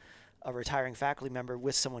replace a retiring faculty member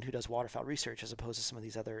with someone who does waterfowl research as opposed to some of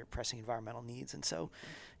these other pressing environmental needs? And so,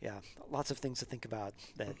 lots of things to think about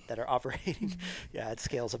that are operating, at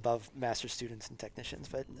scales above master students and technicians.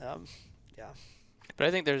 But, But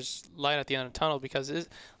I think there's light at the end of the tunnel because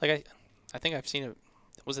I think I've seen it.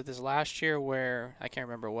 Was it this last year where I can't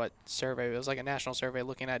remember what survey? It was like a national survey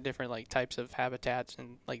looking at different like types of habitats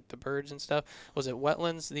and like the birds and stuff. Was it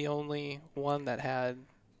Wetlands the only one that had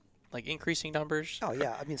like increasing numbers? Oh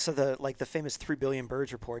yeah, I mean, so the famous 3 billion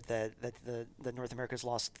birds report that the North America's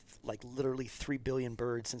lost like literally 3 billion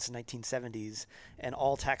birds since the 1970s, and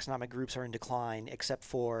all taxonomic groups are in decline except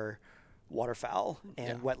for waterfowl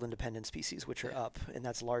and wetland dependent species, which are up, and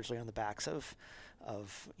that's largely on the backs of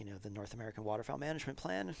the North American Waterfowl Management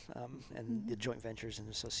Plan and the joint ventures and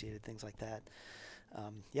associated things like that.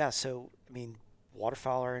 So I mean,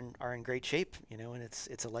 waterfowl are in great shape, and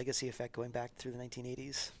it's a legacy effect going back through the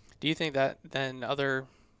 1980s. Do you think that then other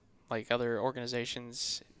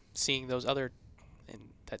organizations seeing those other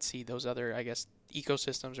I guess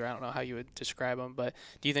ecosystems, or I don't know how you would describe them, but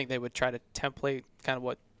do you think they would try to template kind of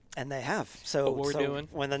what? And they have. So, what we're doing?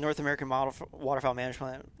 When the North American Waterfowl Management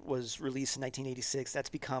Plan was released in 1986, that's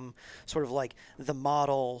become sort of like the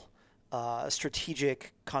model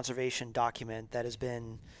strategic conservation document that has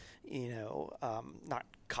been, not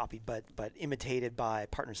copied, but imitated by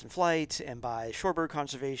Partners in Flight and by shorebird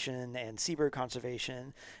conservation and seabird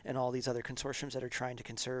conservation and all these other consortiums that are trying to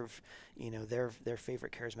conserve, their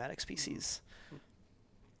favorite charismatic species.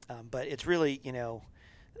 But it's really,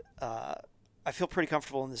 I feel pretty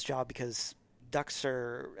comfortable in this job because ducks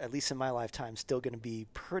are, at least in my lifetime, still going to be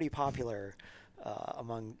pretty popular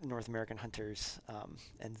among North American hunters.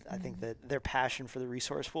 And I think that their passion for the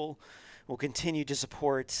resource will continue to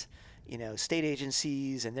support, state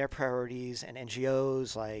agencies and their priorities, and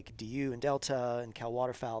NGOs like DU and Delta and Cal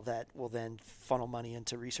Waterfowl that will then funnel money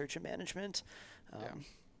into research and management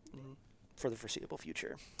for the foreseeable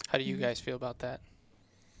future. How do you guys feel about that?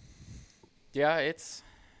 Yeah, it's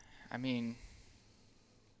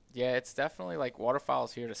definitely like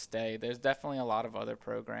waterfowl's here to stay. There's definitely a lot of other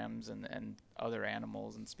programs and other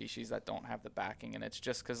animals and species that don't have the backing, and it's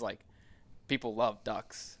just because like people love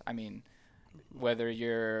ducks. I mean, whether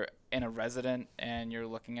you're in a resident and you're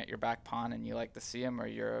looking at your back pond and you like to see them, or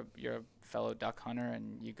you're a fellow duck hunter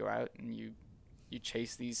and you go out and you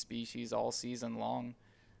chase these species all season long.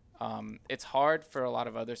 It's hard for a lot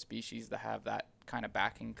of other species to have that kind of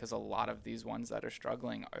backing because a lot of these ones that are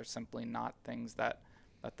struggling are simply not things that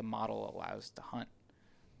the model allows to hunt,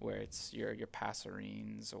 where it's your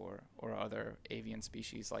passerines or other avian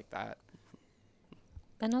species like that.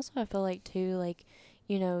 And also I feel like too, like,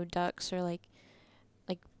 ducks are like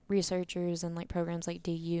researchers and like programs like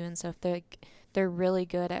DU and stuff. They're really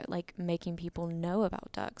good at like making people know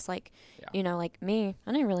about ducks. Like, like me,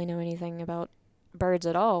 I didn't really know anything about birds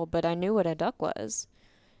at all, but I knew what a duck was.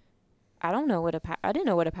 I didn't know what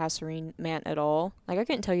a passerine meant at all. Like, I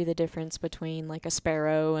couldn't tell you the difference between like a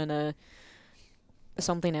sparrow and a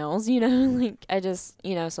something else, like I just,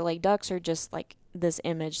 so like ducks are just like this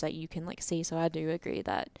image that you can like see. So I do agree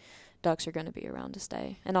that ducks are going to be around to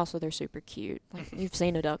stay. And also they're super cute. Like, you've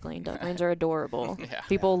seen a duckling. Ducklings are adorable.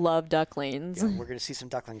 People love ducklings. Yeah, we're going to see some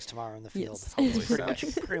ducklings tomorrow in the field.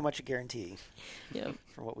 Yes. pretty much a guarantee. Yeah.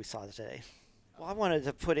 From what we saw today. Well, I wanted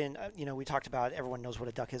to put in, we talked about everyone knows what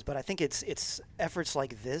a duck is, but I think it's efforts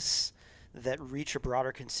like this that reach a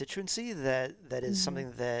broader constituency that is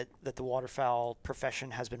something that the waterfowl profession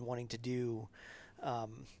has been wanting to do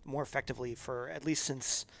more effectively for at least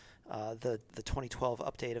since the 2012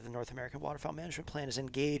 update of the North American Waterfowl Management Plan, is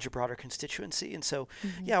engage a broader constituency. And so,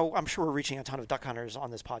 I'm sure we're reaching a ton of duck hunters on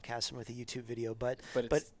this podcast and with a YouTube video, but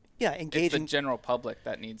engaging. It's the general public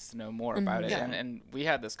that needs to know more about it. And we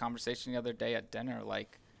had this conversation the other day at dinner,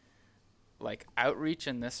 like outreach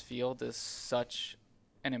in this field is such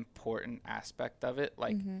an important aspect of it.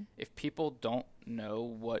 Like, if people don't know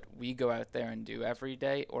what we go out there and do every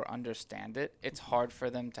day or understand it, it's hard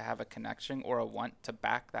for them to have a connection or a want to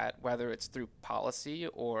back that, whether it's through policy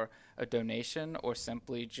or a donation or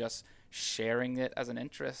simply just sharing it as an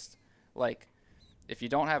interest. Like, if you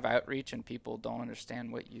don't have outreach and people don't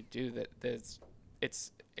understand what you do,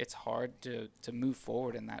 it's hard to move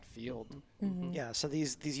forward in that field. Yeah, so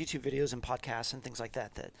these YouTube videos and podcasts and things like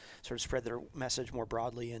that sort of spread their message more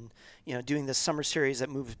broadly, and doing this summer series that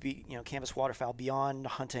moves campus waterfowl beyond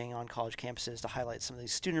hunting on college campuses to highlight some of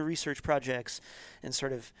these student research projects and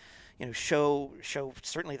sort of show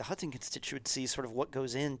certainly the hunting constituency sort of what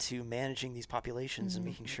goes into managing these populations and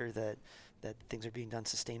making sure that things are being done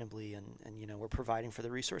sustainably and we're providing for the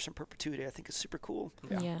resource in perpetuity, I think is super cool.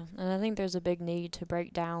 Yeah, and I think there's a big need to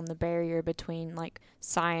break down the barrier between like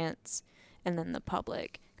science and then the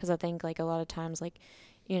public, because I think like a lot of times like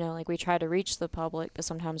we try to reach the public, but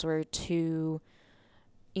sometimes we're too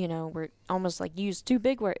we're almost like use too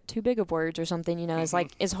big of words or something. It's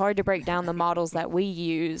like it's hard to break down the models that we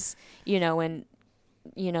use and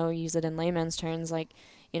use it in layman's terms, like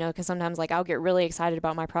because sometimes like I'll get really excited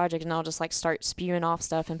about my project and I'll just like start spewing off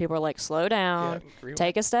stuff and people are like, slow down,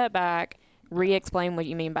 take a step back, re-explain what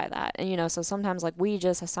you mean by that. And so sometimes like we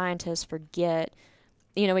just as scientists forget,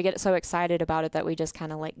 we get so excited about it that we just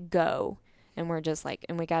kind of like go, and we're just like,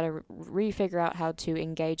 and we got to re-figure out how to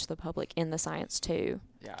engage the public in the science too.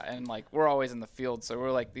 Yeah, and like we're always in the field, so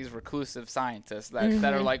we're like these reclusive scientists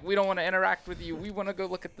that are like, we don't want to interact with you. We want to go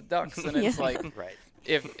look at the ducks, and it's like, right.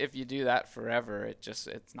 If you do that forever,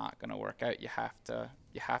 it's not going to work out. You have to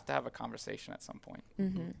have a conversation at some point.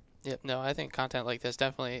 Yep. No, I think content like this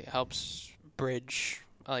definitely helps bridge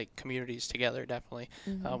like communities together. Definitely,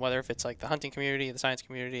 whether if it's like the hunting community, the science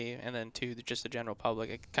community, and then to just the general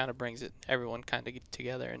public, it kind of brings everyone kind of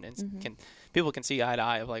together, and people can see eye to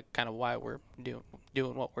eye of like kind of why we're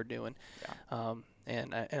doing what we're doing. Yeah.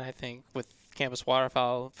 And I think with Campus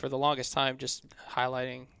Waterfowl for the longest time, just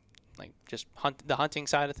highlighting like just the hunting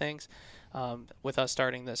side of things. With us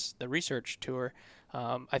starting the research tour,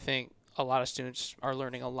 I think a lot of students are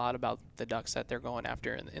learning a lot about the ducks that they're going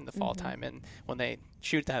after in the fall time. And when they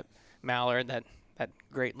shoot that mallard, that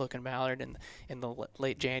great looking mallard in the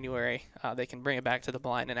late January, they can bring it back to the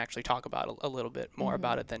blind and actually talk about a little bit more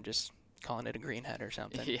about it than just calling it a greenhead or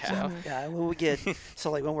something. Yeah. So. Yeah, when we get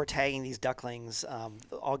like when we're tagging these ducklings,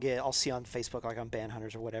 I'll see on Facebook, like on Band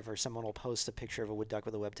Hunters or whatever, someone will post a picture of a wood duck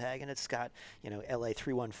with a web tag, and it's got LA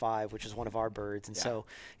 315, which is one of our birds, and so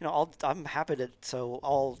I'm happy to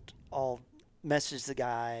I'll message the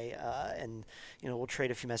guy, and we'll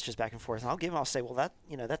trade a few messages back and forth, and I'll say, well,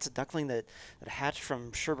 that's a duckling that hatched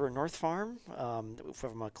from Sherburne North Farm,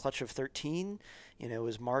 from a clutch of 13. It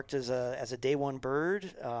was marked as a day one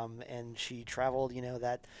bird, and she traveled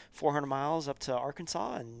that 400 miles up to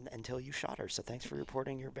Arkansas and until you shot her. So thanks for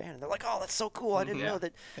reporting your band. And they're like, oh, that's so cool. I didn't know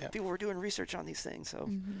that people were doing research on these things. So.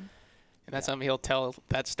 And that's something he'll tell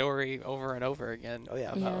that story over and over again. Oh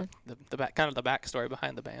yeah, about the back, kind of the backstory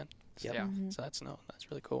behind the band. So, Yep. So that's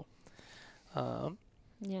really cool.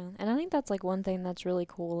 Yeah, and I think that's like one thing that's really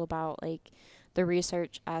cool about like the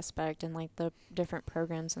research aspect and like the different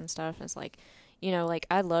programs and stuff is like, like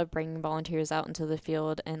I love bringing volunteers out into the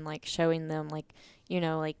field and like showing them like,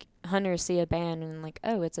 like hunters see a band and like,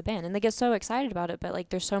 oh, it's a band, and they get so excited about it, but like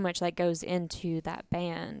there's so much that goes into that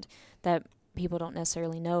band that people don't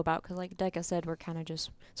necessarily know about, because like Dekka said, we're kind of just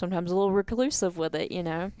sometimes a little reclusive with it,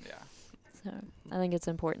 Yeah. So I think it's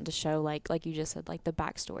important to show like you just said, like the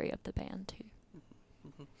backstory of the band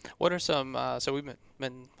too. What are some so we've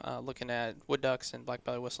been looking at wood ducks and black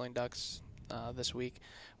bellied whistling ducks this week.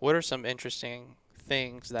 What are some interesting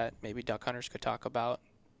things that maybe duck hunters could talk about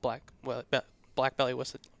black bellied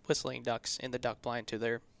whistling ducks in the duck blind to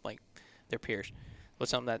their peers? What's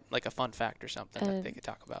something that like a fun fact or something that they could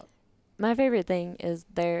talk about? My favorite thing is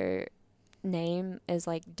their name is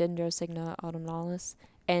like Dendrocygna autumnalis,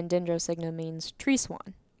 and Dendrocygna means tree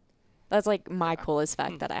swan. That's like my coolest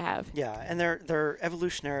fact that I have. Yeah, and they're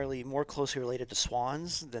evolutionarily more closely related to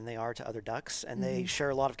swans than they are to other ducks, and they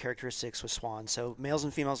share a lot of characteristics with swans. So males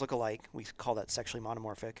and females look alike. We call that sexually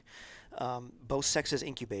monomorphic. Both sexes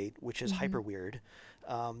incubate, which is hyper weird.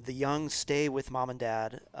 The young stay with mom and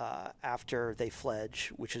dad after they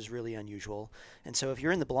fledge, which is really unusual. And so if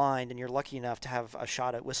you're in the blind and you're lucky enough to have a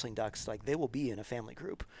shot at whistling ducks, like they will be in a family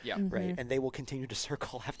group, right? And they will continue to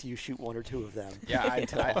circle after you shoot one or two of them. Yeah,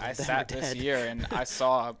 I sat this year and I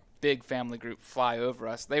saw a big family group fly over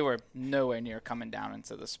us. They were nowhere near coming down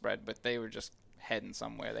into the spread, but they were just heading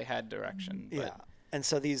somewhere. They had direction. Yeah. And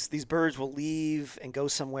so these birds will leave and go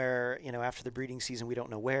somewhere, after the breeding season. We don't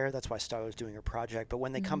know where. That's why Starla's doing her project. But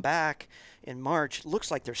when they come back in March, it looks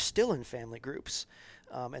like they're still in family groups.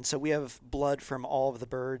 And so we have blood from all of the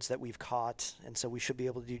birds that we've caught. And so we should be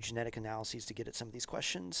able to do genetic analyses to get at some of these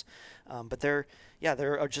questions. But they're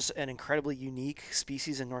just an incredibly unique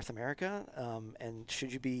species in North America. And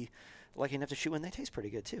should you be lucky enough to shoot one, they taste pretty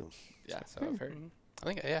good too. Yeah, so I've heard. I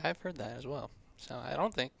think I've heard that as well. So I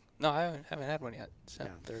don't think. No, I haven't had one yet. So.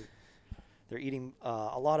 Yeah, they're eating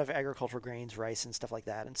a lot of agricultural grains, rice, and stuff like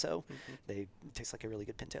that, and so they taste like a really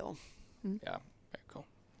good pintail. Yeah, very cool.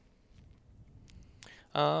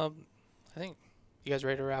 I think you guys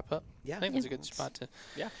ready to wrap up? Yeah, I think that's a good spot to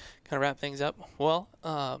kind of wrap things up. Well,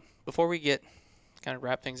 before we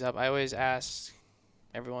wrap things up, I always ask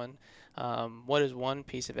everyone, what is one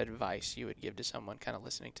piece of advice you would give to someone kind of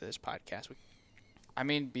listening to this podcast? I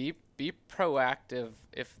mean, be proactive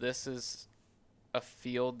if this is a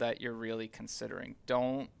field that you're really considering.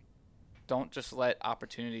 Don't just let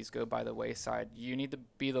opportunities go by the wayside. You need to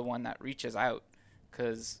be the one that reaches out,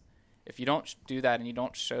 because if you don't do that and you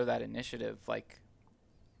don't show that initiative, like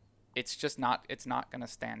it's not going to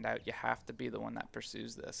stand out. You have to be the one that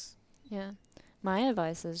pursues this. Yeah. My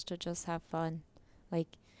advice is to just have fun. Like,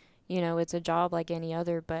 it's a job like any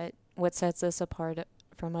other, but what sets this apart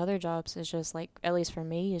from other jobs is just like, at least for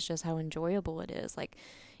me, is just how enjoyable it is. Like,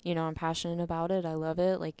 I'm passionate about it. I love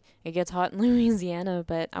it. Like, it gets hot in Louisiana,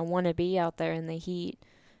 but I want to be out there in the heat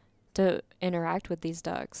to interact with these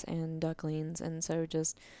ducks and ducklings. And so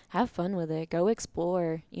just have fun with it. Go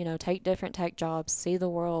explore, take different tech jobs, see the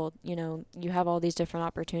world. You have all these different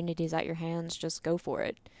opportunities at your hands. Just go for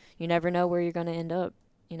it. You never know where you're going to end up.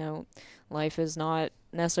 Life is not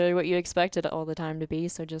necessarily what you expect it all the time to be,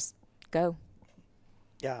 so just go.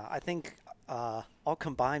 Yeah, I think I'll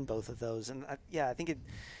combine both of those. And I think it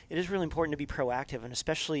is really important to be proactive, and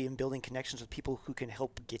especially in building connections with people who can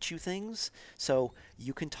help get you things. So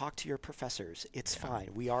you can talk to your professors. It's fine.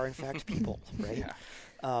 We are, in fact, people, right?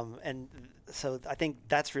 Yeah. And so I think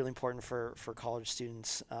that's really important for college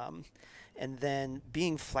students. And then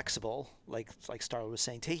being flexible, like Starla was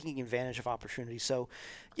saying, taking advantage of opportunities. So,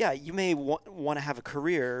 yeah, you may want to have a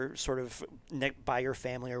career sort of by your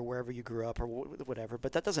family or wherever you grew up or whatever,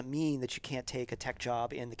 but that doesn't mean that you can't take a tech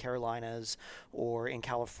job in the Carolinas or in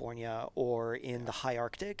California or in the high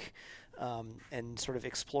Arctic, and sort of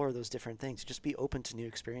explore those different things. Just be open to new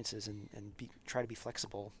experiences and try to be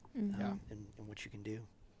flexible in what you can do.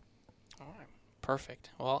 All right. Perfect.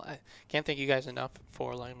 Well, I can't thank you guys enough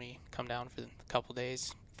for letting me come down for a couple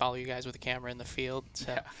days, follow you guys with the camera in the field.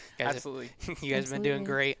 So yeah, guys absolutely. You guys have been doing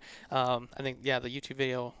great. I think, the YouTube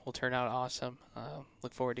video will turn out awesome.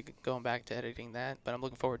 Look forward to going back to editing that, but I'm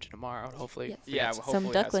looking forward to tomorrow. Hopefully, hopefully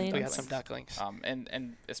some ducklings. We got some ducklings.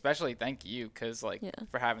 And especially thank you, because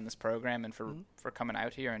for having this program and for coming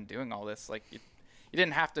out here and doing all this. Like you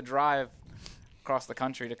didn't have to drive across the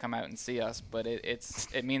country to come out and see us, but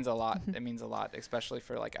it means a lot. It means a lot, especially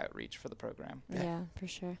for outreach for the program. Yeah, for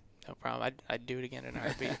sure. No problem. I'd do it again in a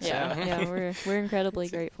heartbeat. Yeah, we're incredibly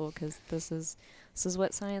grateful, because this is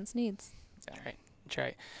what science needs. That's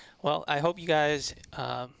right. Well, I hope you guys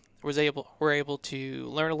were able to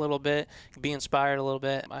learn a little bit, be inspired a little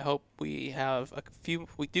bit. I hope we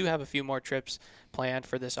do have a few more trips planned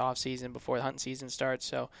for this off season before the hunting season starts.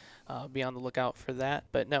 So be on the lookout for that.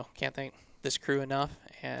 But no, can't thank this crew enough,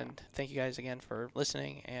 and thank you guys again for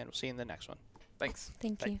listening, and we'll see you in the next one. Thanks.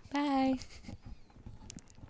 Thank you. Bye.